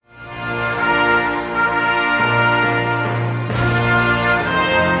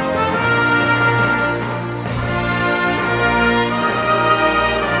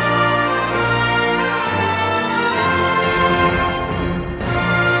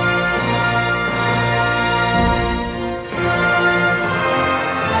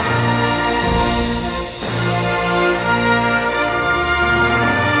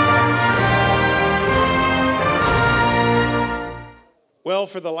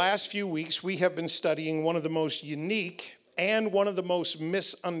for the last few weeks, we have been studying one of the most unique and one of the most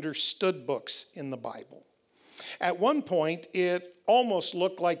misunderstood books in the Bible. At one point, it almost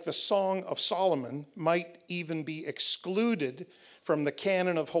looked like the Song of Solomon might even be excluded from the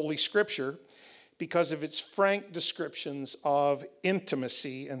canon of Holy Scripture because of its frank descriptions of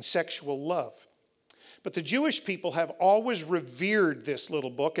intimacy and sexual love. But the Jewish people have always revered this little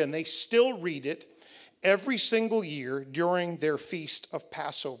book, and they still read it every single year during their feast of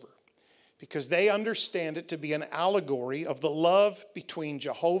Passover, because they understand it to be an allegory of the love between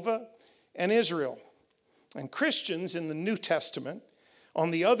Jehovah and Israel. And Christians in the New Testament, on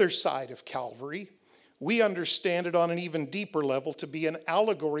the other side of Calvary, we understand it on an even deeper level to be an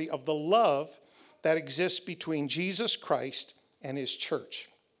allegory of the love that exists between Jesus Christ and his church.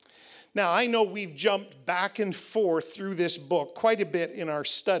 Now, I know we've jumped back and forth through this book quite a bit in our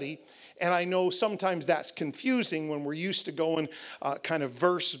study, and I know sometimes that's confusing when we're used to going kind of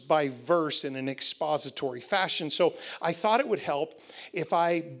verse by verse in an expository fashion. So I thought it would help if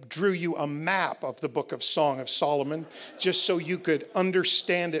I drew you a map of the book of Song of Solomon, just so you could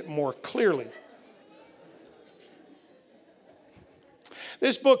understand it more clearly.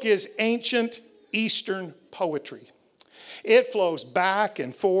 This book is ancient Eastern poetry. It flows back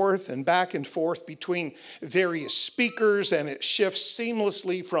and forth between various speakers, and it shifts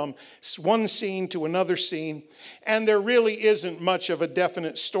seamlessly from one scene to another scene. And there really isn't much of a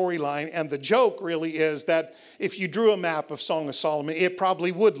definite storyline. And the joke really is that if you drew a map of Song of Solomon, it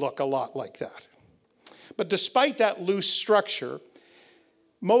probably would look a lot like that. But despite that loose structure,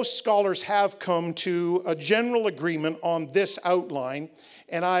 most scholars have come to a general agreement on this outline.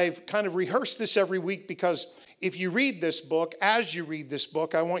 And I've kind of rehearsed this every week because if you read this book, as you read this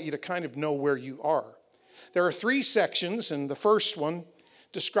book, I want you to kind of know where you are. There are 3 sections, and the first one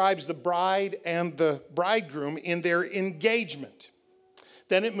describes the bride and the bridegroom in their engagement.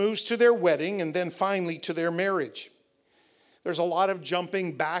 Then it moves to their wedding, and then finally to their marriage. There's a lot of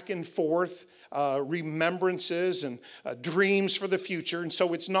jumping back and forth, remembrances and dreams for the future. And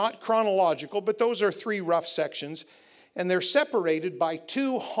so it's not chronological, but those are 3 rough sections. And they're separated by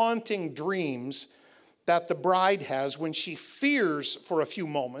 2 haunting dreams that the bride has when she fears for a few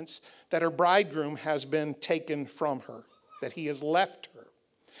moments that her bridegroom has been taken from her, that he has left her.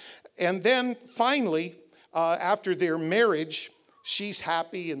 And then finally, after their marriage, she's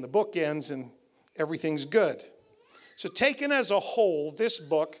happy and the book ends and everything's good. So taken as a whole, this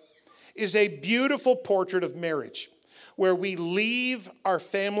book is a beautiful portrait of marriage, where we leave our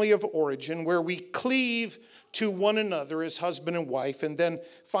family of origin, where we cleave to one another as husband and wife, and then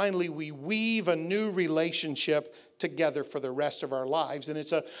finally we weave a new relationship together for the rest of our lives. And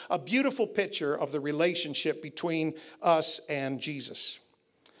it's a beautiful picture of the relationship between us and Jesus.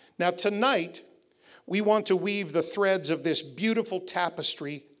 Now tonight, we want to weave the threads of this beautiful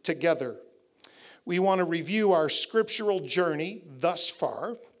tapestry together. We want to review our scriptural journey thus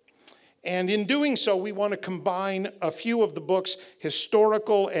far. And in doing so, we want to combine a few of the book's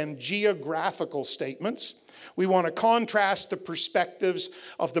historical and geographical statements. We want to contrast the perspectives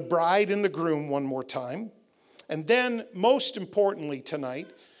of the bride and the groom one more time. And then, most importantly tonight,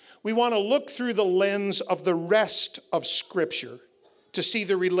 we want to look through the lens of the rest of Scripture to see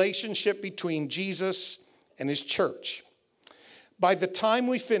the relationship between Jesus and his church. By the time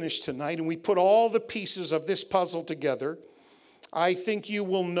we finish tonight and we put all the pieces of this puzzle together, I think you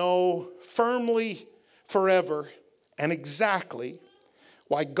will know firmly, forever, and exactly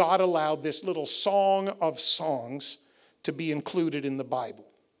why God allowed this little song of songs to be included in the Bible.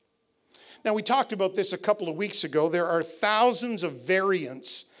 Now, we talked about this a couple of weeks ago. There are thousands of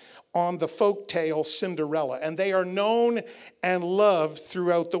variants on the folk tale Cinderella, and they are known and loved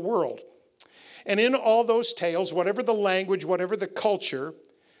throughout the world. And in all those tales, whatever the language, whatever the culture,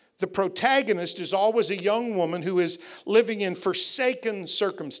 the protagonist is always a young woman who is living in forsaken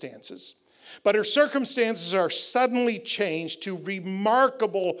circumstances. But her circumstances are suddenly changed to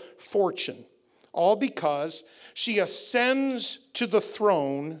remarkable fortune, all because she ascends to the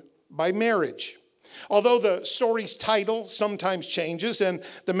throne by marriage. Although the story's title sometimes changes, and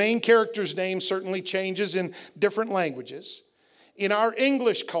the main character's name certainly changes in different languages, in our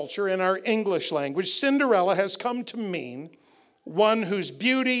English culture, in our English language, Cinderella has come to mean one whose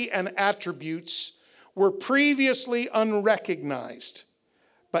beauty and attributes were previously unrecognized.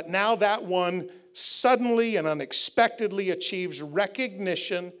 But now that one suddenly and unexpectedly achieves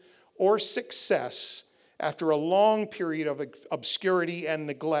recognition or success after a long period of obscurity and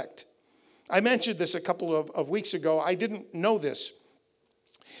neglect. I mentioned this a couple of weeks ago. I didn't know this.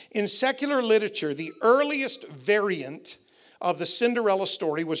 In secular literature, the earliest variant of the Cinderella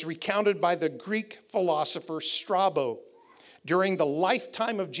story was recounted by the Greek philosopher Strabo. during the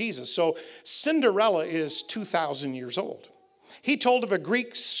lifetime of Jesus. So Cinderella is 2,000 years old. He told of a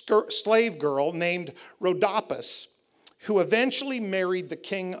Greek slave girl named Rhodopis who eventually married the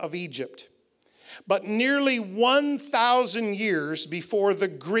king of Egypt. But nearly 1,000 years before the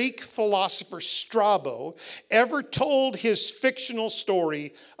Greek philosopher Strabo ever told his fictional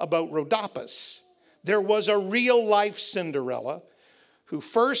story about Rhodopis, there was a real-life Cinderella who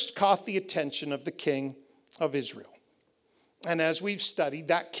first caught the attention of the king of Israel. And as we've studied,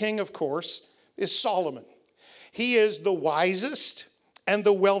 that king, of course, is Solomon. He is the wisest and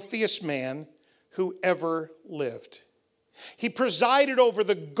the wealthiest man who ever lived. He presided over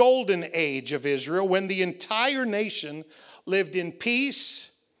the golden age of Israel when the entire nation lived in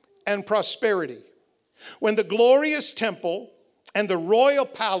peace and prosperity. When the glorious temple and the royal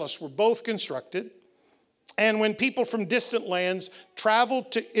palace were both constructed, and when people from distant lands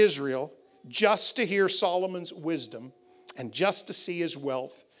traveled to Israel just to hear Solomon's wisdom and just to see his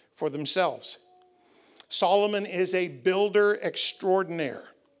wealth for themselves. Solomon is a builder extraordinaire.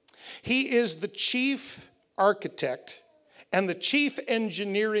 He is the chief architect and the chief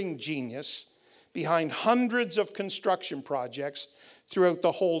engineering genius behind hundreds of construction projects throughout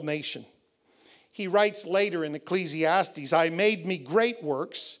the whole nation. He writes later in Ecclesiastes, I made me great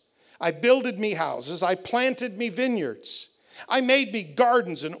works, I builded me houses, I planted me vineyards. I made me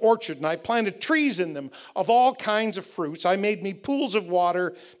gardens and orchards, and I planted trees in them of all kinds of fruits. I made me pools of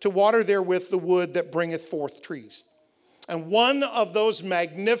water to water therewith the wood that bringeth forth trees. And one of those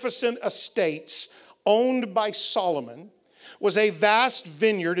magnificent estates owned by Solomon was a vast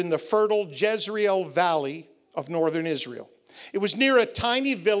vineyard in the fertile Jezreel Valley of northern Israel. It was near a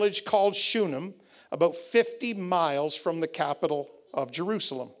tiny village called Shunem, about 50 miles from the capital of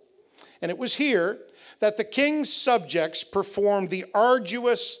Jerusalem. And it was here that the king's subjects performed the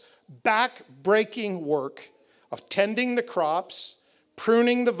arduous, back-breaking work of tending the crops,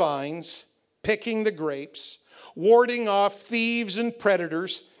 pruning the vines, picking the grapes, warding off thieves and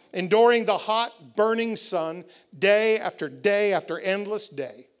predators, enduring the hot, burning sun day after endless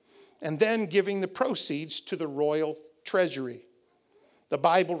day, and then giving the proceeds to the royal treasury. The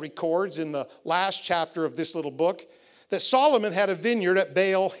Bible records in the last chapter of this little book that Solomon had a vineyard at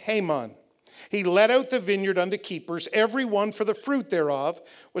Baal Hamon. He let out the vineyard unto keepers. Every one for the fruit thereof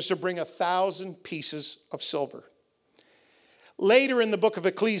was to bring 1,000 pieces of silver. Later in the book of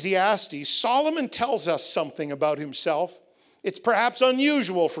Ecclesiastes, Solomon tells us something about himself. It's perhaps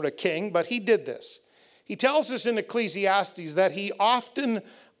unusual for a king, but he did this. He tells us in Ecclesiastes that he often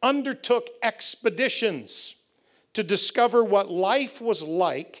undertook expeditions to discover what life was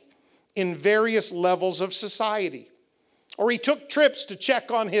like in various levels of society. Or he took trips to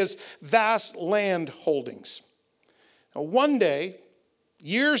check on his vast land holdings. Now, one day,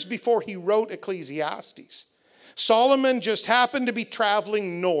 years before he wrote Ecclesiastes, Solomon just happened to be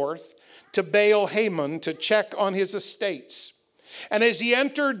traveling north to Baal Hamon to check on his estates. And as he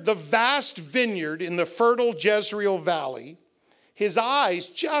entered the vast vineyard in the fertile Jezreel Valley, his eyes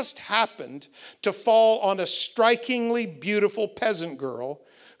just happened to fall on a strikingly beautiful peasant girl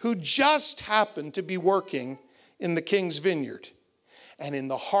who just happened to be working in the king's vineyard. And in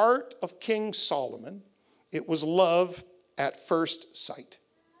the heart of King Solomon, it was love at first sight.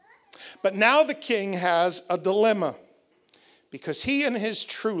 But now the king has a dilemma, because he and his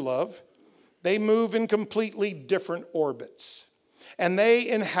true love, they move in completely different orbits, and they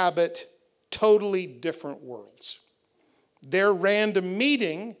inhabit totally different worlds. Their random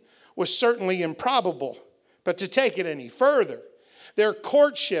meeting was certainly improbable, but to take it any further, their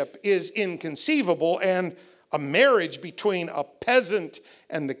courtship is inconceivable, and a marriage between a peasant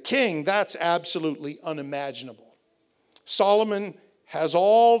and the king, that's absolutely unimaginable. Solomon has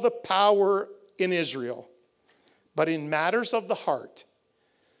all the power in Israel, but in matters of the heart,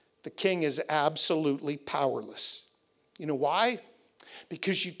 the king is absolutely powerless. You know why?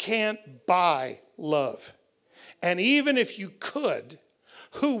 Because you can't buy love. And even if you could,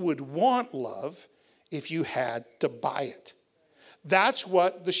 who would want love if you had to buy it? That's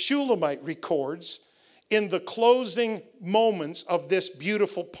what the Shulamite records in the closing moments of this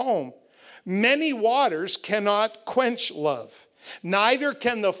beautiful poem. Many waters cannot quench love, neither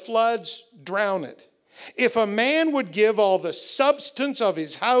can the floods drown it. If a man would give all the substance of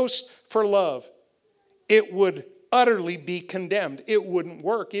his house for love, it would utterly be condemned. It wouldn't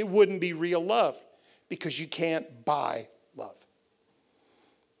work. It wouldn't be real love, because you can't buy love.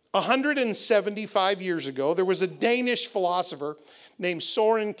 175 years ago, there was a Danish philosopher named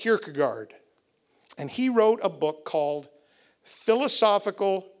Soren Kierkegaard, and he wrote a book called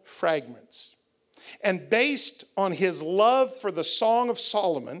Philosophical Fragments. And based on his love for the Song of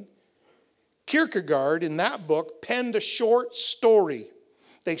Solomon, Kierkegaard, in that book, penned a short story.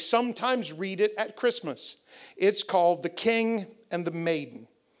 They sometimes read it at Christmas. It's called The King and the Maiden.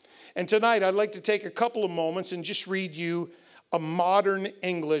 And tonight I'd like to take a couple of moments and just read you a modern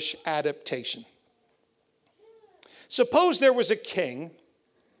English adaptation. Suppose there was a king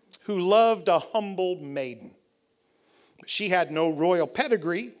who loved a humble maiden. She had no royal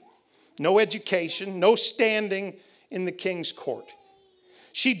pedigree, no education, no standing in the king's court.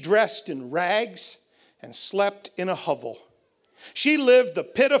 She dressed in rags and slept in a hovel. She lived the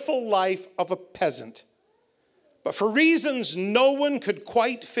pitiful life of a peasant. But for reasons no one could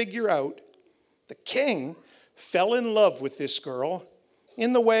quite figure out, the king fell in love with this girl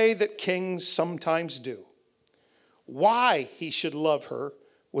in the way that kings sometimes do. Why he should love her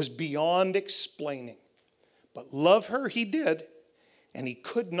was beyond explaining. But love her he did, and he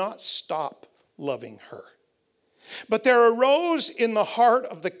could not stop loving her. But there arose in the heart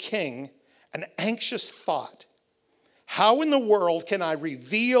of the king an anxious thought. How in the world can I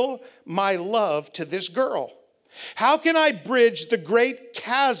reveal my love to this girl? How can I bridge the great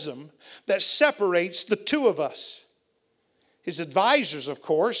chasm that separates the two of us? His advisors, of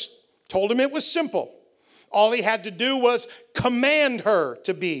course, told him it was simple. All he had to do was command her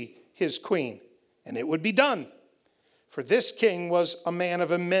to be his queen, and it would be done. For this king was a man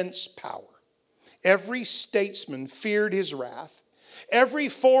of immense power. Every statesman feared his wrath. Every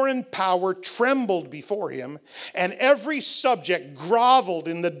foreign power trembled before him, and every subject groveled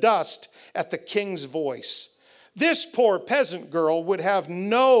in the dust at the king's voice. This poor peasant girl would have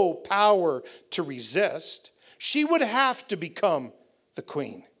no power to resist. She would have to become the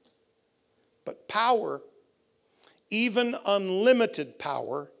queen. But power, even unlimited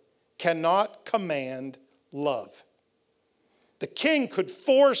power, cannot command love. The king could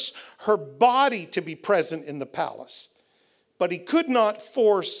force her body to be present in the palace, but he could not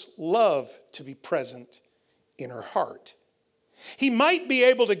force love to be present in her heart. He might be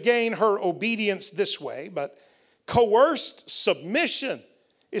able to gain her obedience this way, but coerced submission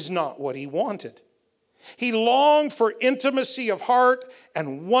is not what he wanted. He longed for intimacy of heart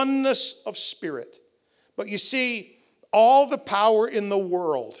and oneness of spirit. But you see, all the power in the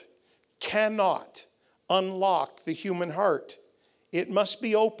world cannot unlock the human heart. It must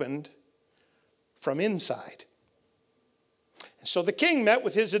be opened from inside. And so the king met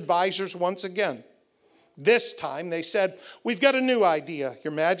with his advisors once again. This time they said, "We've got a new idea,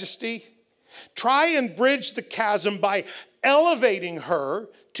 Your Majesty. Try and bridge the chasm by elevating her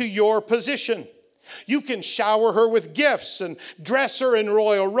to your position. You can shower her with gifts and dress her in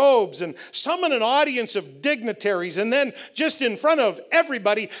royal robes and summon an audience of dignitaries, and then just in front of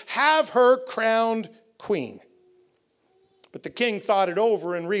everybody, have her crowned queen." But the king thought it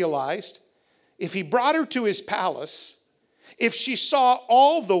over and realized if he brought her to his palace, if she saw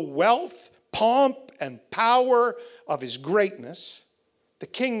all the wealth, pomp, and power of his greatness, the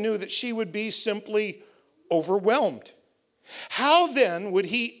king knew that she would be simply overwhelmed. How then would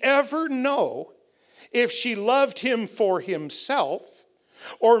he ever know if she loved him for himself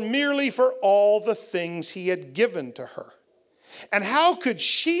or merely for all the things he had given to her? And how could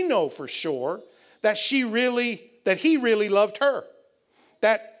she know for sure that he really loved her?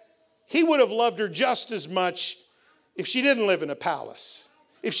 That he would have loved her just as much if she didn't live in a palace,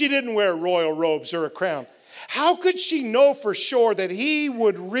 if she didn't wear royal robes or a crown. How could she know for sure that he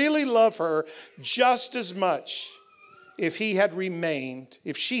would really love her just as much if she had remained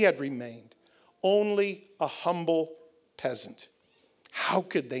only a humble peasant? How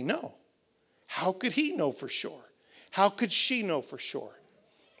could they know? How could he know for sure? How could she know for sure?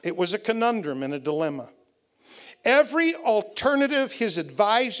 It was a conundrum and a dilemma. Every alternative his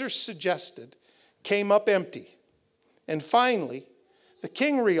advisors suggested came up empty. And finally, the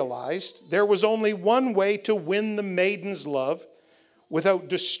king realized there was only one way to win the maiden's love without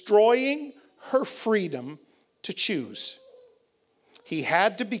destroying her freedom to choose. He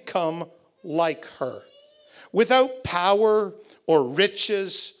had to become like her, without power or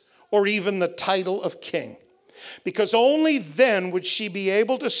riches or even the title of king, because only then would she be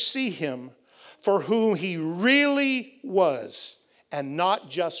able to see him for whom he really was and not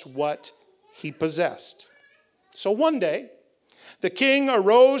just what he possessed. So one day, the king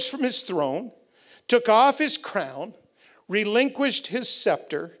arose from his throne, took off his crown, relinquished his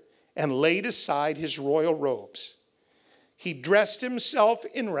scepter, and laid aside his royal robes. He dressed himself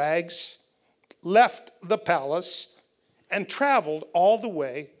in rags, left the palace, and traveled all the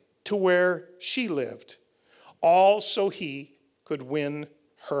way to where she lived, all so he could win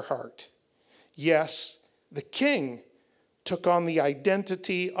her heart. Yes, the king took on the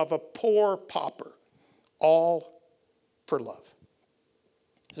identity of a poor pauper, all for love.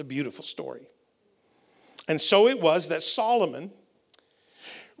 It's a beautiful story. And so it was that Solomon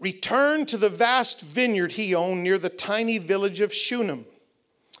returned to the vast vineyard he owned near the tiny village of Shunem.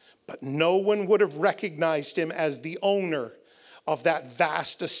 But no one would have recognized him as the owner of that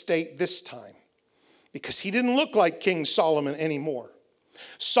vast estate this time, because he didn't look like King Solomon anymore.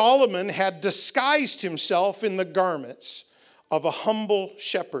 Solomon had disguised himself in the garments of a humble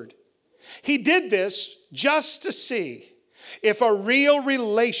shepherd. He did this just to see if a real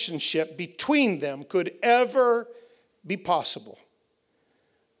relationship between them could ever be possible.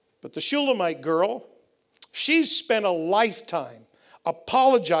 But the Shulamite girl, she's spent a lifetime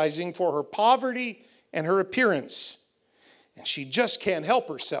apologizing for her poverty and her appearance. And she just can't help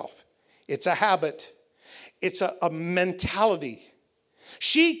herself. It's a habit. It's a mentality.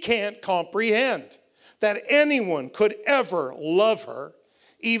 She can't comprehend that anyone could ever love her,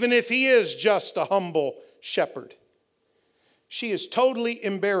 even if he is just a humble shepherd. She is totally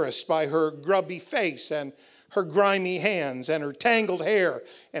embarrassed by her grubby face and her grimy hands and her tangled hair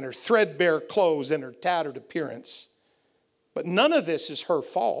and her threadbare clothes and her tattered appearance. But none of this is her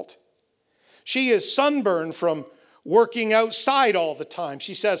fault. She is sunburned from working outside all the time.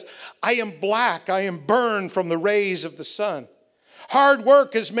 She says, I am black. I am burned from the rays of the sun. Hard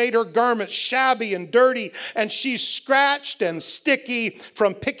work has made her garments shabby and dirty, and she's scratched and sticky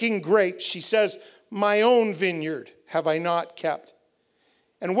from picking grapes. She says, my own vineyard have I not kept.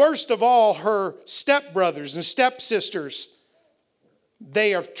 And worst of all, her stepbrothers and stepsisters, they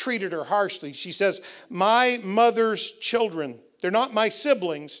have treated her harshly. She says, my mother's children, they're not my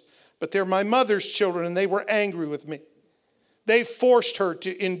siblings, but they're my mother's children, and they were angry with me. They forced her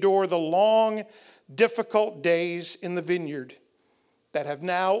to endure the long, difficult days in the vineyard that have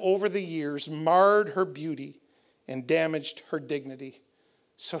now, over the years, marred her beauty and damaged her dignity.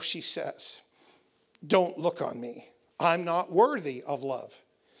 So she says, don't look on me. I'm not worthy of love.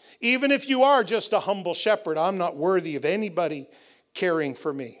 Even if you are just a humble shepherd, I'm not worthy of anybody caring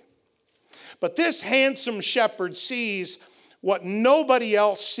for me. But this handsome shepherd sees what nobody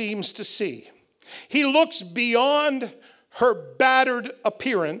else seems to see. He looks beyond her battered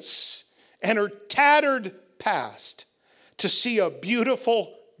appearance and her tattered past to see a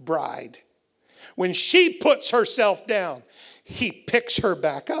beautiful bride. When she puts herself down, he picks her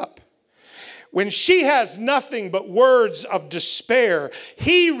back up. When she has nothing but words of despair,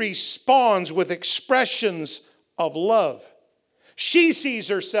 he responds with expressions of love. She sees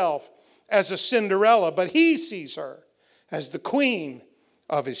herself as a Cinderella, but he sees her as the queen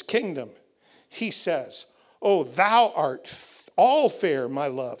of his kingdom. He says, oh, thou art all fair, my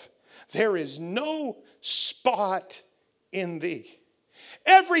love. There is no spot in thee.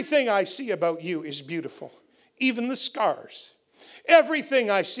 Everything I see about you is beautiful, even the scars. Everything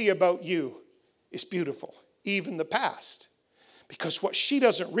I see about you is beautiful, even the past. Because what she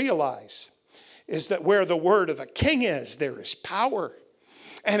doesn't realize is that where the word of the king is, there is power.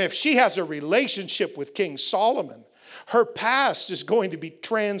 And if she has a relationship with King Solomon, her past is going to be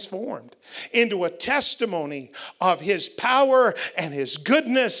transformed into a testimony of his power and his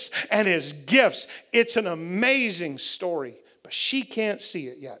goodness and his gifts. It's an amazing story, but she can't see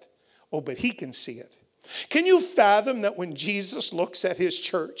it yet. Oh, but he can see it. Can you fathom that when Jesus looks at his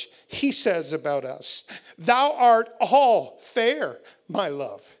church, he says about us, thou art all fair, my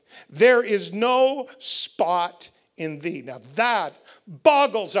love. There is no spot in thee. Now that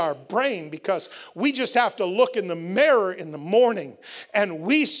boggles our brain, because we just have to look in the mirror in the morning and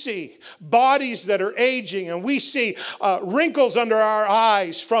we see bodies that are aging, and we see wrinkles under our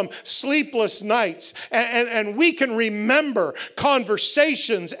eyes from sleepless nights, and we can remember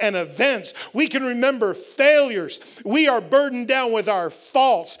conversations and events. We can remember failures. We are burdened down with our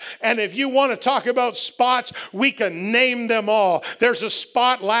faults, and if you want to talk about spots, we can name them all. There's a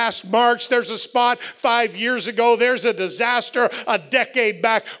spot last March. There's a spot 5 years ago. There's a disaster a decade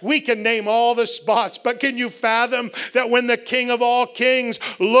back. We can name all the spots, but can you fathom that when the King of all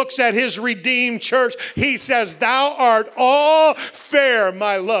kings looks at his redeemed church, he says, thou art all fair,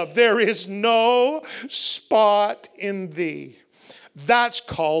 my love. There is no spot in thee. That's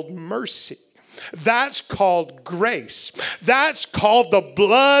called mercy. That's called grace. That's called the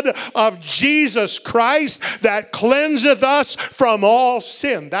blood of Jesus Christ that cleanseth us from all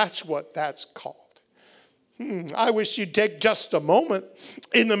sin. That's what that's called. I wish you'd take just a moment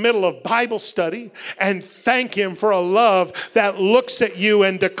in the middle of Bible study and thank him for a love that looks at you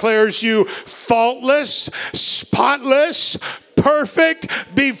and declares you faultless, spotless,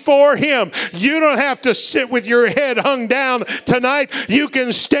 perfect before him. You don't have to sit with your head hung down tonight. You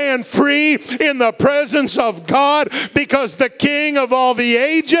can stand free in the presence of God because the King of all the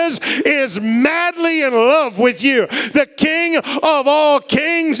ages is madly in love with you. The King of all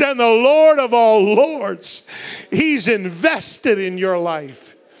kings and the Lord of all lords. He's invested in your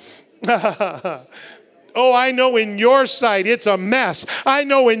life. Oh, I know in your sight it's a mess. I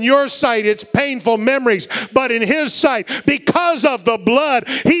know in your sight it's painful memories. But in his sight, because of the blood,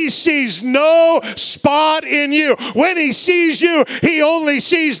 he sees no spot in you. When he sees you, he only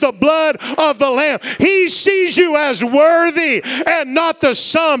sees the blood of the Lamb. He sees you as worthy and not the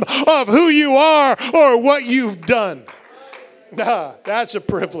sum of who you are or what you've done. That's a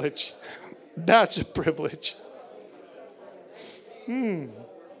privilege. That's a privilege.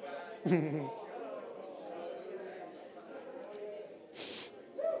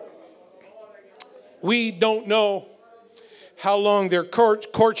 We don't know how long their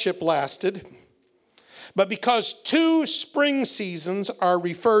courtship lasted, but because 2 spring seasons are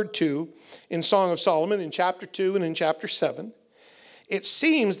referred to in Song of Solomon in chapter 2 and in chapter 7, it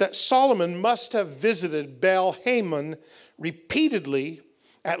seems that Solomon must have visited Baal-Hamon repeatedly,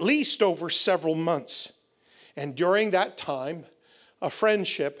 at least over several months. And during that time, a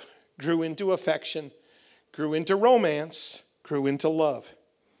friendship grew into affection, grew into romance, grew into love.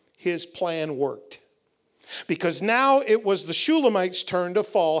 His plan worked. Because now it was the Shulamites' turn to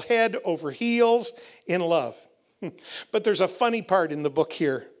fall head over heels in love. But there's a funny part in the book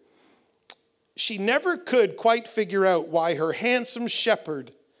here. She never could quite figure out why her handsome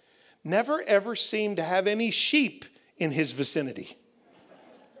shepherd never ever seemed to have any sheep in his vicinity.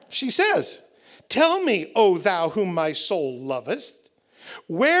 She says, "Tell me, O thou whom my soul lovest,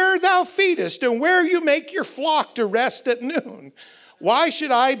 where thou feedest and where you make your flock to rest at noon. Why should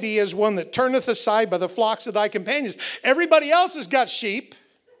I be as one that turneth aside by the flocks of thy companions?" Everybody else has got sheep.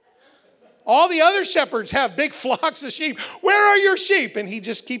 All the other shepherds have big flocks of sheep. Where are your sheep? And he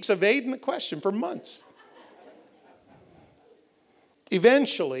just keeps evading the question for months.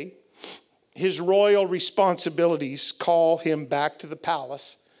 Eventually, his royal responsibilities call him back to the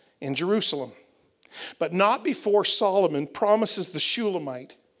palace in Jerusalem. But not before Solomon promises the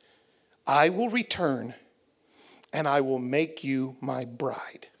Shulamite, "I will return and I will make you my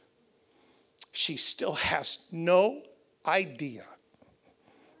bride." She still has no idea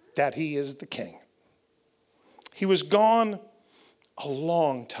that he is the king. He was gone a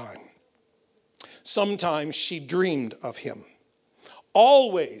long time. Sometimes she dreamed of him.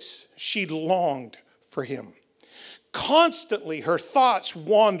 Always she longed for him. Constantly her thoughts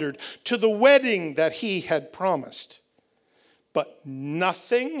wandered to the wedding that he had promised. But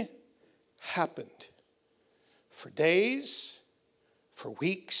nothing happened. For days, for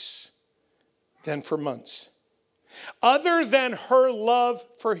weeks, then for months. Other than her love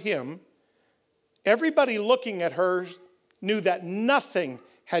for him, everybody looking at her knew that nothing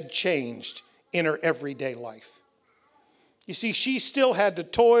had changed in her everyday life. You see, she still had to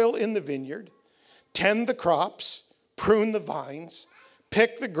toil in the vineyard, tend the crops, prune the vines,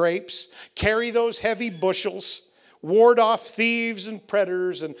 pick the grapes, carry those heavy bushels, ward off thieves and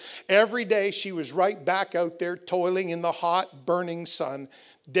predators, and every day she was right back out there toiling in the hot, burning sun,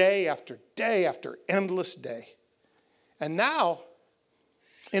 day after endless day. And now,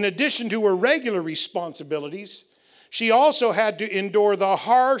 in addition to her regular responsibilities, she also had to endure the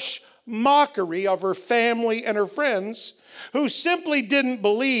harsh mockery of her family and her friends, who simply didn't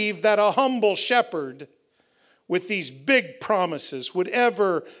believe that a humble shepherd with these big promises would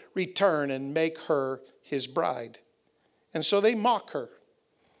ever return and make her his bride. And so they mock her.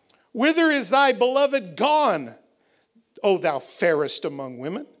 "Whither is thy beloved gone, O thou fairest among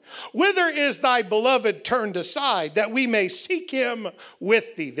women? Whither is thy beloved turned aside, that we may seek him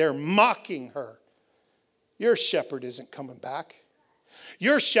with thee?" They're mocking her. Your shepherd isn't coming back.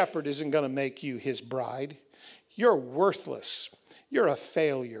 Your shepherd isn't going to make you his bride. You're worthless. You're a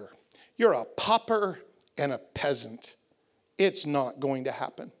failure. You're a pauper and a peasant. It's not going to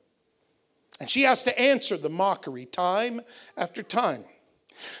happen. And she has to answer the mockery time after time.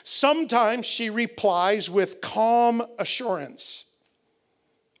 Sometimes she replies with calm assurance,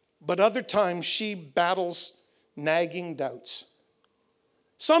 but other times she battles nagging doubts.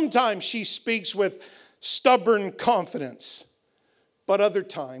 Sometimes she speaks with stubborn confidence, but other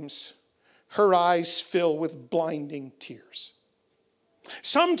times her eyes fill with blinding tears.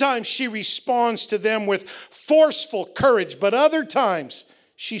 Sometimes she responds to them with forceful courage, but other times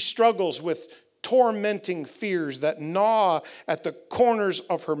she struggles with tormenting fears that gnaw at the corners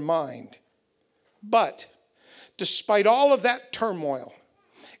of her mind. But despite all of that turmoil,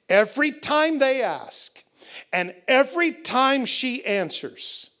 every time they ask, And every time she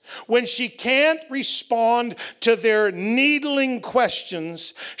answers, when she can't respond to their needling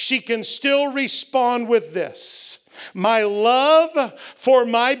questions, she can still respond with this: my love for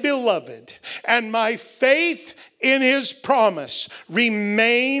my beloved and my faith in his promise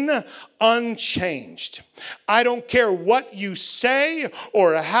remain unchanged. I don't care what you say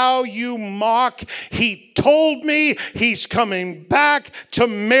or how you mock. He told me he's coming back to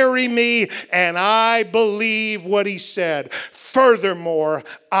marry me, and I believe what he said. Furthermore,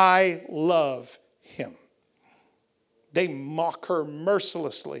 I love him. They mock her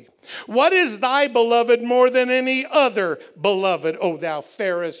mercilessly. What is thy beloved more than any other beloved, O thou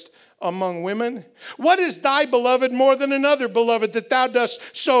fairest among women? What is thy beloved more than another beloved, that thou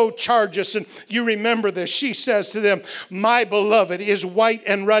dost so charge us? And you remember this. She says to them, my beloved is white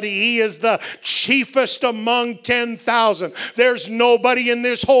and ruddy. He is the chiefest among 10,000. There's nobody in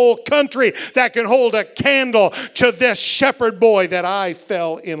this whole country that can hold a candle to this shepherd boy that I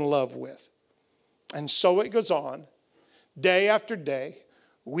fell in love with. And so it goes on, day after day,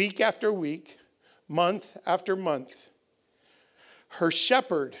 week after week, month after month. Her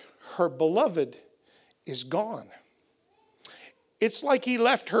shepherd, her beloved, is gone. It's like he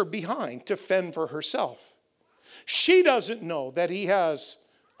left her behind to fend for herself. She doesn't know that he has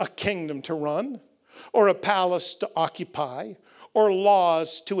a kingdom to run, or a palace to occupy, or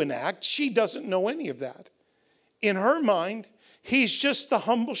laws to enact. She doesn't know any of that. In her mind, he's just the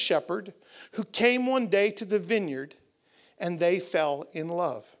humble shepherd who came one day to the vineyard and they fell in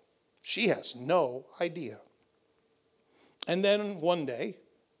love. She has no idea. And then one day,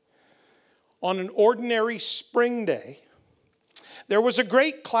 on an ordinary spring day, there was a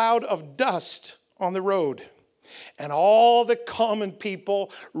great cloud of dust on the road. And all the common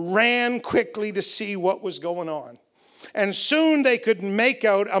people ran quickly to see what was going on. And soon they could make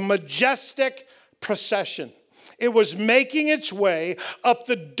out a majestic procession. It was making its way up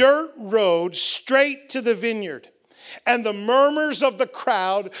the dirt road straight to the vineyard. And the murmurs of the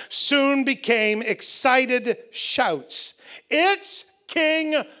crowd soon became excited shouts. It's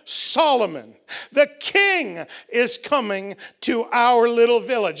King Solomon. The king is coming to our little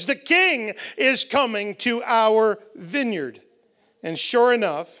village. The king is coming to our vineyard. And sure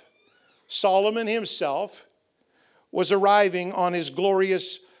enough, Solomon himself was arriving on his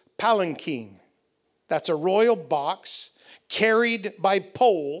glorious palanquin. That's a royal box carried by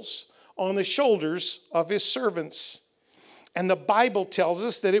poles on the shoulders of his servants. And the Bible tells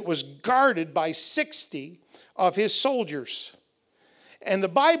us that it was guarded by 60 of his soldiers. And the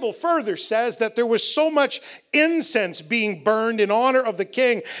Bible further says that there was so much incense being burned in honor of the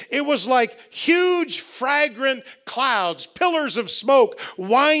king. It was like huge fragrant clouds, pillars of smoke,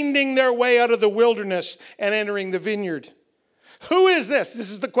 winding their way out of the wilderness and entering the vineyard. Who is this? This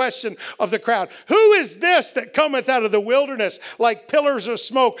is the question of the crowd. Who is this that cometh out of the wilderness like pillars of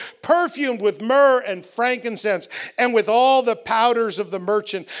smoke, perfumed with myrrh and frankincense, and with all the powders of the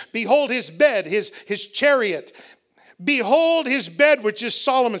merchant? Behold his bed, his chariot. Behold his bed, which is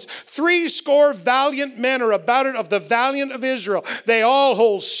Solomon's. 80 valiant men are about it, of the valiant of Israel. They all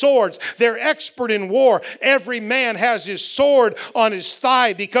hold swords. They're expert in war. Every man has his sword on his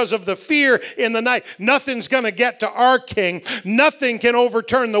thigh because of the fear in the night. Nothing's going to get to our king. Nothing can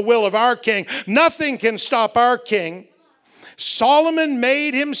overturn the will of our king. Nothing can stop our king. Solomon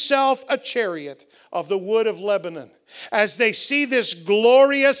made himself a chariot of the wood of Lebanon. As they see this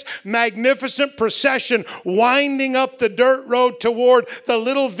glorious, magnificent procession winding up the dirt road toward the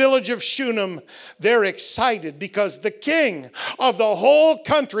little village of Shunem, they're excited because the king of the whole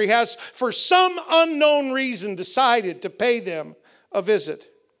country has, for some unknown reason, decided to pay them a visit.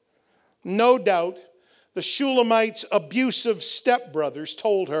 No doubt, the Shulamite's abusive stepbrothers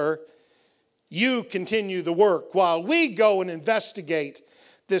told her, "You continue the work while we go and investigate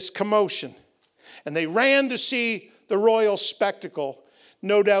this commotion." And they ran to see the royal spectacle,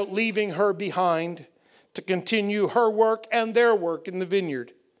 no doubt leaving her behind to continue her work and their work in the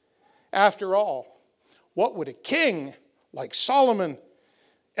vineyard. After all, what would a king like Solomon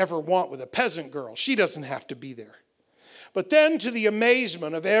ever want with a peasant girl? She doesn't have to be there. But then, to the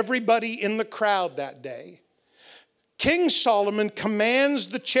amazement of everybody in the crowd that day, King Solomon commands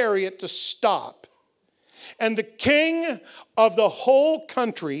the chariot to stop. And the king of the whole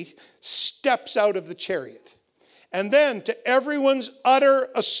country steps out of the chariot. And then, to everyone's utter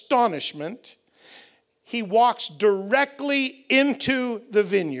astonishment, he walks directly into the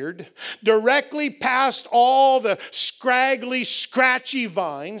vineyard, directly past all the scraggly, scratchy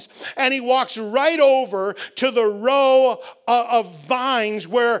vines, and he walks right over to the row of vines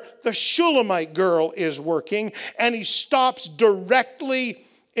where the Shulamite girl is working, and he stops directly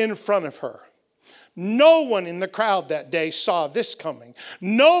in front of her. No one in the crowd that day saw this coming.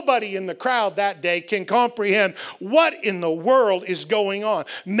 Nobody in the crowd that day can comprehend what in the world is going on.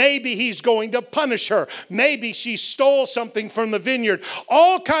 Maybe he's going to punish her. Maybe she stole something from the vineyard.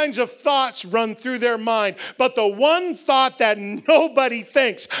 All kinds of thoughts run through their mind. But the one thought that nobody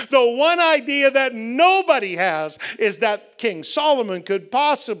thinks, the one idea that nobody has, is that King Solomon could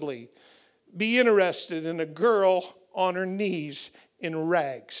possibly be interested in a girl on her knees in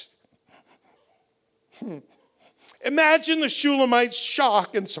rags. Imagine the Shulamite's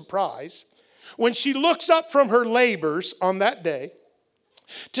shock and surprise when she looks up from her labors on that day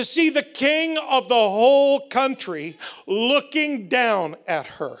to see the king of the whole country looking down at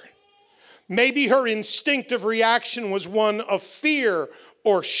her. Maybe her instinctive reaction was one of fear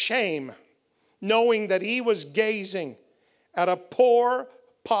or shame, knowing that he was gazing at a poor,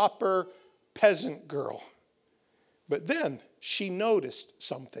 pauper peasant girl. But then she noticed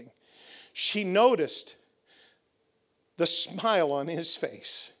something. She noticed the smile on his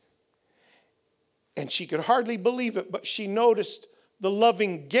face. And she could hardly believe it, but she noticed the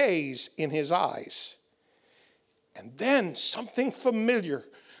loving gaze in his eyes. And then something familiar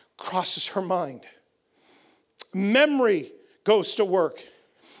crosses her mind. Memory goes to work.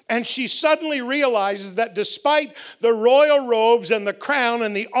 And she suddenly realizes that despite the royal robes and the crown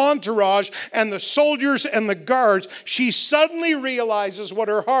and the entourage and the soldiers and the guards, she suddenly realizes what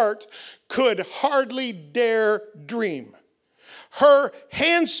her heart could hardly dare dream. Her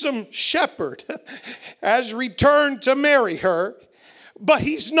handsome shepherd has returned to marry her, but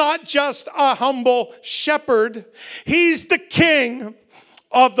he's not just a humble shepherd. He's the king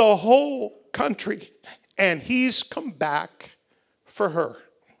of the whole country, and he's come back for her.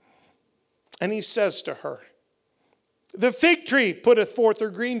 And he says to her, "The fig tree putteth forth her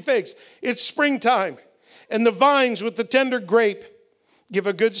green figs. It's springtime, and the vines with the tender grape give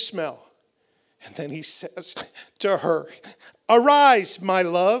a good smell." And then he says to her, "Arise, my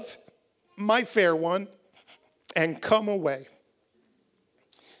love, my fair one, and come away."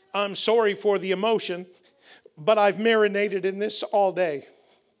 I'm sorry for the emotion, but I've marinated in this all day.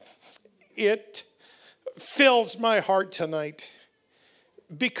 It fills my heart tonight.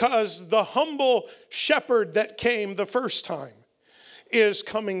 Because the humble shepherd that came the first time is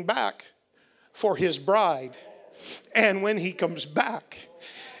coming back for his bride. And when he comes back,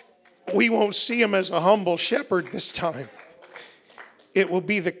 we won't see him as a humble shepherd this time. It will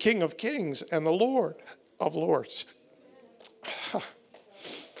be the King of Kings and the Lord of Lords.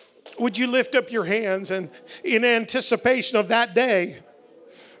 Would you lift up your hands, and in anticipation of that day,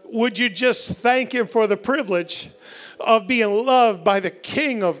 would you just thank him for the privilege of being loved by the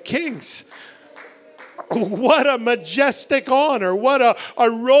King of Kings? What a majestic honor. What a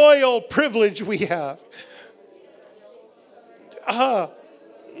royal privilege we have. I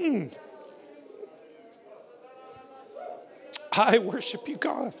worship you,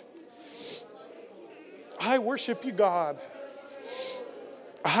 God. I worship you, God.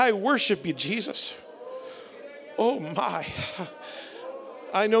 I worship you, Jesus. Oh my.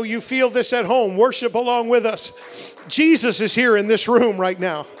 I know you feel this at home. Worship along with us. Jesus is here in this room right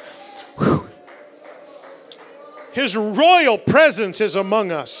now. Whew. His royal presence is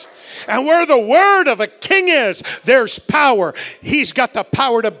among us. And where the word of a king is, there's power. He's got the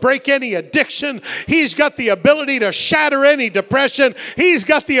power to break any addiction. He's got the ability to shatter any depression. He's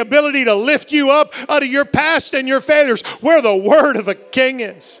got the ability to lift you up out of your past and your failures. Where the word of a king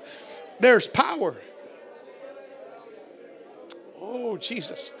is, there's power. Oh,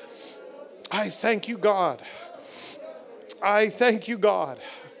 Jesus. I thank you, God. I thank you, God.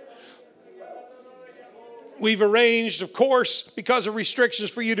 We've arranged, of course, because of restrictions,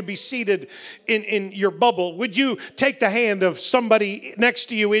 for you to be seated in your bubble. Would you take the hand of somebody next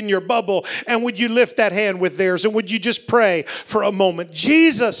to you in your bubble, and would you lift that hand with theirs, and would you just pray for a moment?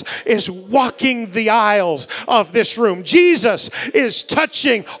 Jesus is walking the aisles of this room. Jesus is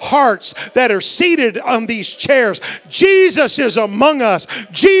touching hearts that are seated on these chairs. Jesus is among us.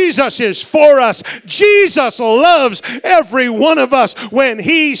 Jesus is for us. Jesus loves every one of us. When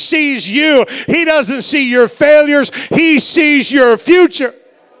he sees you, he doesn't see your failures. He sees your future.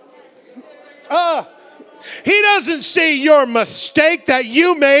 He doesn't see your mistake that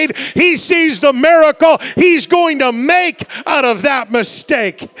you made. He sees the miracle he's going to make out of that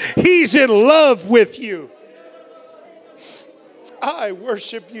mistake. He's in love with you. I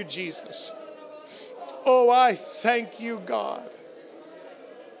worship you, Jesus. Oh, I thank you, God.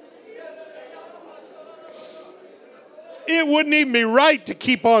 It wouldn't even be right to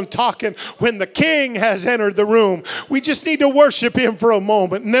keep on talking when the King has entered the room. We just need to worship him for a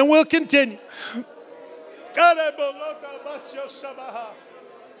moment, and then we'll continue.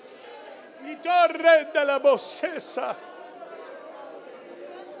 Mi torre de la bocesa.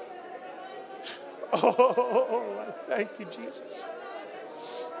 Oh, I thank you, Jesus.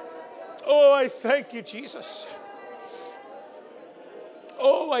 Oh, I thank you, Jesus.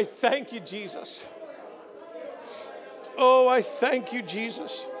 Oh, I thank you, Jesus. Oh, I thank you,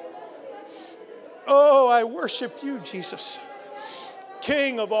 Jesus. Oh, I worship you, Jesus.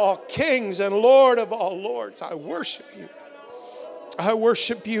 King of all kings and Lord of all lords, I worship you. I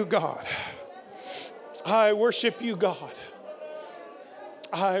worship you, God. I worship you, God.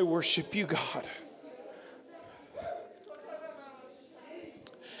 I worship you, God.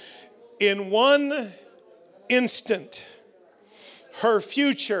 In one instant, her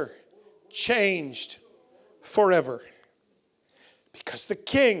future changed forever because the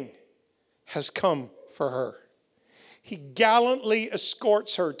King has come for her. He gallantly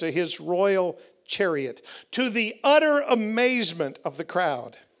escorts her to his royal chariot, to the utter amazement of the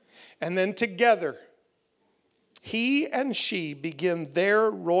crowd. And then together, he and she begin their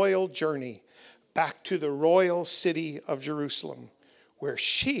royal journey back to the royal city of Jerusalem, where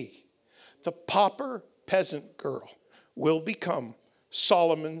she, the pauper peasant girl, will become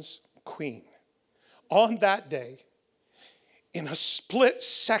Solomon's queen. On that day, in a split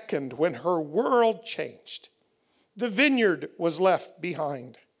second when her world changed, the vineyard was left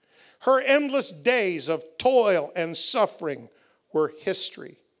behind. Her endless days of toil and suffering were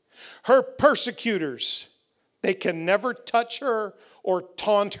history. Her persecutors, they can never touch her or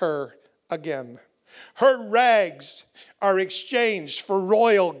taunt her again. Her rags are exchanged for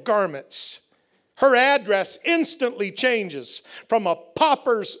royal garments. Her address instantly changes from a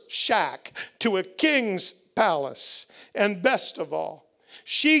pauper's shack to a king's palace. And best of all,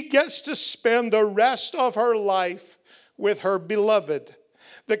 she gets to spend the rest of her life with her beloved,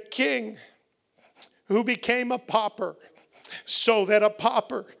 the king who became a pauper so that a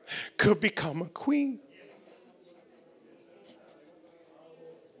pauper could become a queen.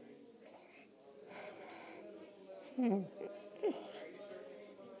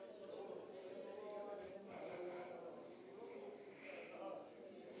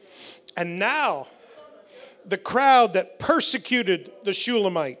 And now, the crowd that persecuted the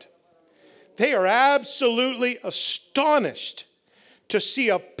Shulamite, they are absolutely astonished to see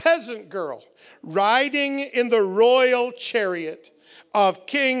a peasant girl riding in the royal chariot of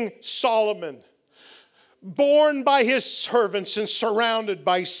King Solomon, borne by his servants and surrounded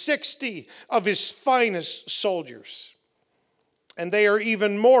by 60 of his finest soldiers. And they are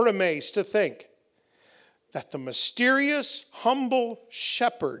even more amazed to think that the mysterious, humble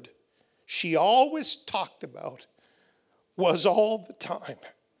shepherd she always talked about was all the time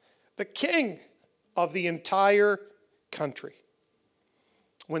the king of the entire country.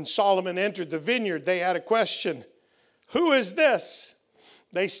 When Solomon entered the vineyard, they had a question. Who is this?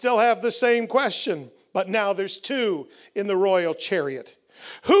 They still have the same question, but now there's two in the royal chariot.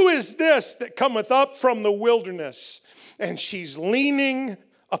 Who is this that cometh up from the wilderness? And she's leaning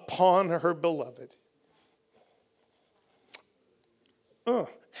upon her beloved.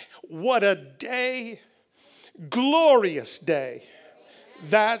 What a day, glorious day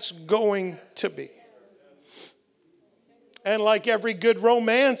that's going to be. And like every good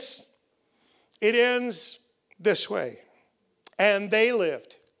romance, it ends this way. And they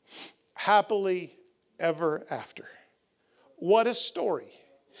lived happily ever after. What a story.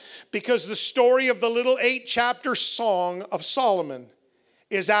 Because the story of the little 8-chapter song of Solomon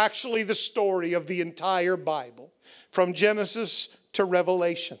is actually the story of the entire Bible, from Genesis to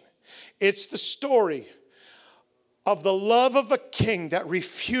Revelation. It's the story of the love of a king that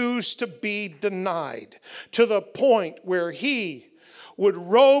refused to be denied, to the point where he would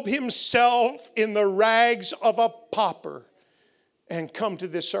robe himself in the rags of a pauper and come to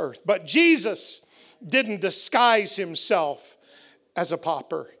this earth. But Jesus didn't disguise himself as a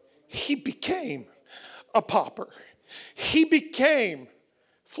pauper. He became a pauper. He became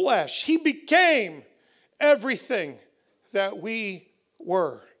flesh. He became everything that we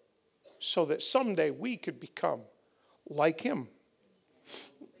were, so that someday we could become like him.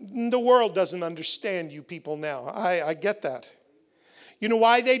 The world doesn't understand you people now. I get that. You know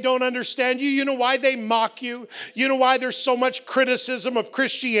why they don't understand you? You know why they mock you? You know why there's so much criticism of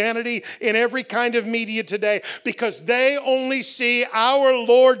Christianity in every kind of media today? Because they only see our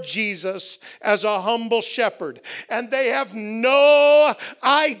Lord Jesus as a humble shepherd. And they have no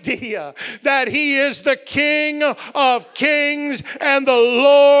idea that he is the King of kings and the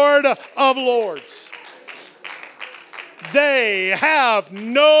Lord of lords. They have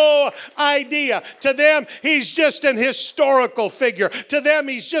no idea. To them, he's just an historical figure. To them,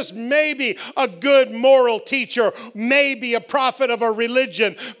 he's just maybe a good moral teacher, maybe a prophet of a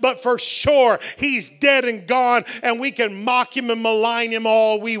religion. But for sure, he's dead and gone, and we can mock him and malign him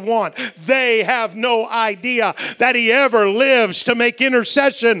all we want. They have no idea that he ever lives to make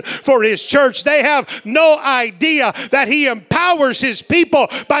intercession for his church. They have no idea that he empowers his people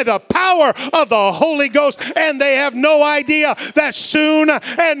by the power of the Holy Ghost. And they have no idea that soon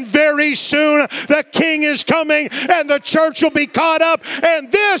and very soon the King is coming and the church will be caught up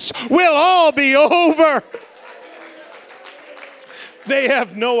and this will all be over. They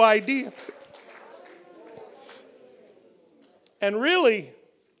have no idea. And really,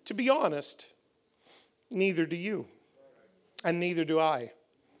 to be honest, neither do you. And neither do I.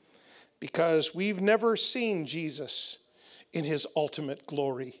 Because we've never seen Jesus in his ultimate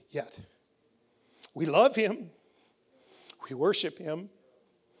glory yet. We love him. We worship him.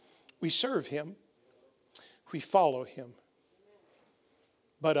 We serve him. We follow him.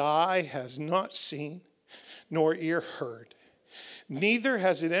 But eye has not seen, nor ear heard. Neither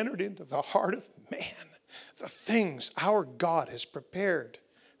has it entered into the heart of man the things our God has prepared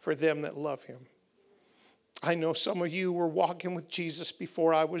for them that love him. I know some of you were walking with Jesus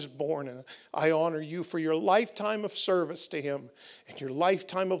before I was born, and I honor you for your lifetime of service to him and your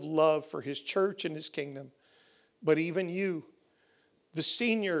lifetime of love for his church and his kingdom. But even you, the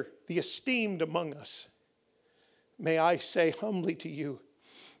senior, the esteemed among us, may I say humbly to you,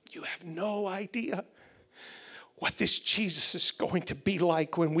 you have no idea what this Jesus is going to be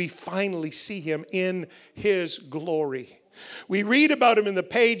like when we finally see him in his glory. We read about him in the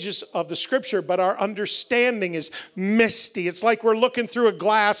pages of the scripture, but our understanding is misty. It's like we're looking through a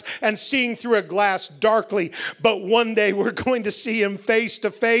glass and seeing through a glass darkly. But one day we're going to see him face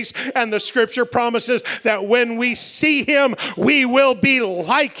to face. And the scripture promises that when we see him, we will be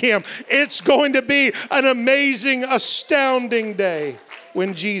like him. It's going to be an amazing, astounding day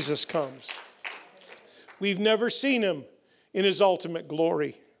when Jesus comes. We've never seen him in his ultimate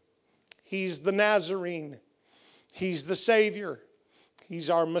glory. He's the Nazarene. He's the Savior. He's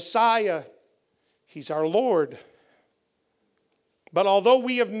our Messiah. He's our Lord. But although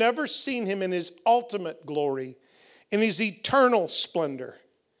we have never seen him in his ultimate glory, in his eternal splendor,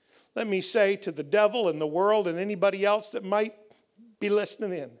 let me say to the devil and the world and anybody else that might be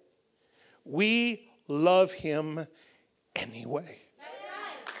listening in, we love him anyway.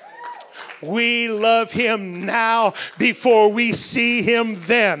 We love him now before we see him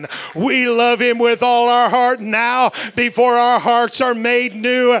then. We love him with all our heart now before our hearts are made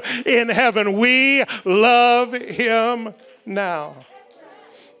new in heaven. We love him now.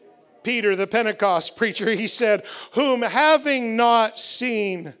 Peter, the Pentecost preacher, he said, whom having not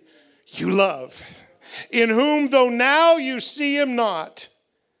seen, you love. In whom though now you see him not,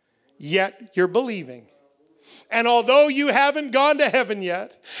 yet you're believing. And although you haven't gone to heaven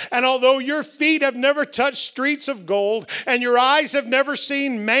yet, and although your feet have never touched streets of gold, and your eyes have never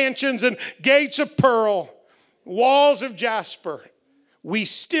seen mansions and gates of pearl, walls of jasper, we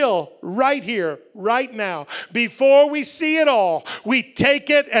still, right here, right now, before we see it all, we take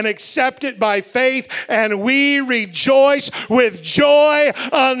it and accept it by faith, and we rejoice with joy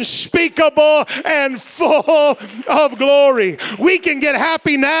unspeakable and full of glory. We can get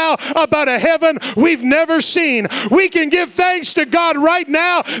happy now about a heaven we've never seen. We can give thanks to God right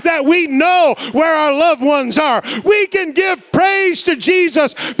now that we know where our loved ones are. We can give praise to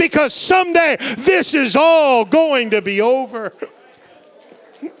Jesus because someday this is all going to be over.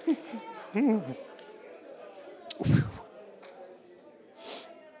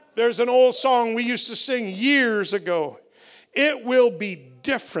 There's an old song we used to sing years ago. It will be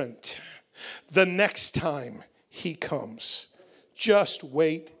different the next time he comes. Just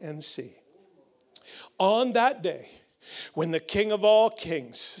wait and see. On that day, when the King of all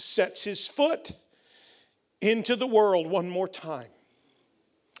kings sets his foot into the world one more time,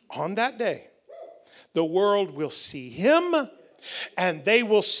 on that day, the world will see him. And they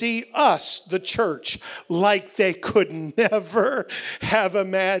will see us, the church, like they could never have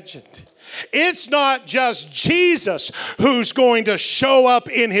imagined. It's not just Jesus who's going to show up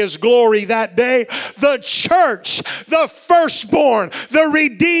in his glory that day. The church, the firstborn, the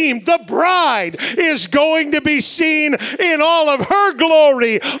redeemed, the bride is going to be seen in all of her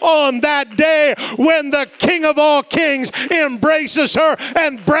glory on that day when the King of all kings embraces her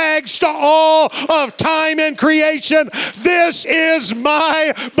and brags to all of time and creation, this is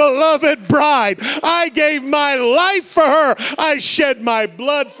my beloved bride. I gave my life for her. I shed my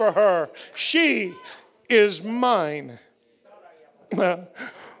blood for her. She is mine.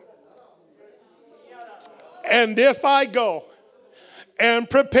 And if I go and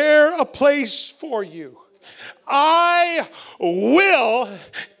prepare a place for you, I will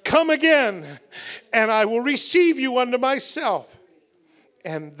come again, and I will receive you unto myself,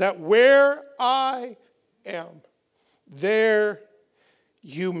 and that where I am, there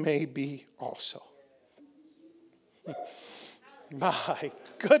you may be also. My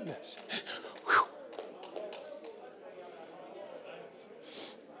goodness. Whew.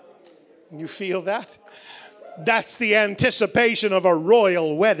 You feel that? That's the anticipation of a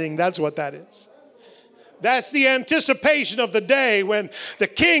royal wedding. That's what that is. That's the anticipation of the day when the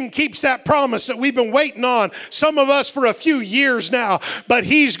king keeps that promise that we've been waiting on, some of us for a few years now, but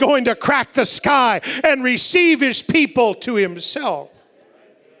he's going to crack the sky and receive his people to himself.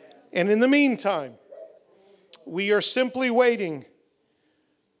 And in the meantime, we are simply waiting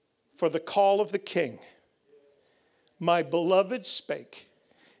for the call of the king. My beloved spake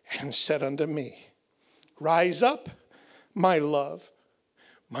and said unto me, rise up, my love,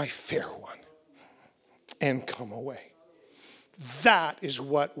 my fair one, and come away. That is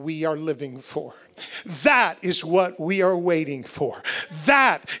what we are living for. That is what we are waiting for.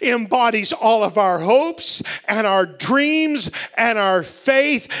 That embodies all of our hopes and our dreams and our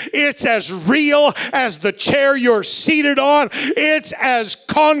faith. It's as real as the chair you're seated on. It's as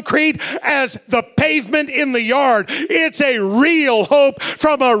concrete as the pavement in the yard. It's a real hope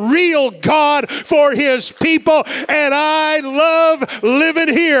from a real God for his people. And I love living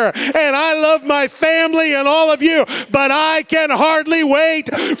here. And I love my family and all of you. But I can hardly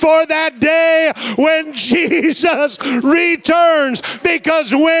wait for that day when Jesus returns,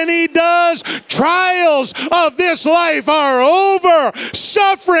 because when he does, trials of this life are over.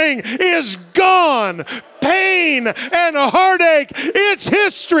 Suffering is gone. Pain and heartache, it's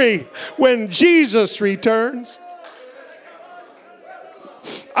history when Jesus returns.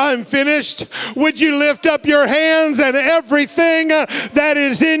 I'm finished. Would you lift up your hands and everything that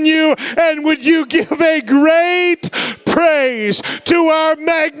is in you, and would you give a great praise to our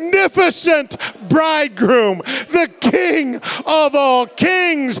magnificent bridegroom, the King of all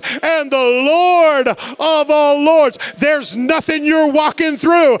kings and the Lord of all lords. There's nothing you're walking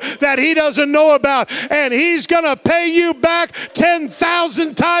through that he doesn't know about, and he's going to pay you back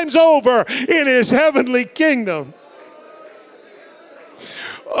 10,000 times over in his heavenly kingdom.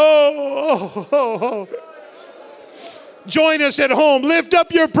 Oh. Join us at home. Lift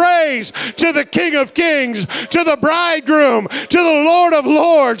up your praise to the King of Kings, to the bridegroom, to the Lord of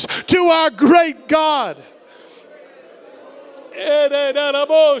Lords, to our great God.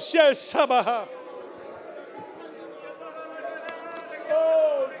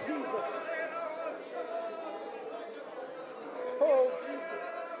 Oh, Jesus. Oh,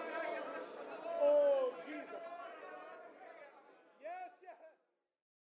 Jesus.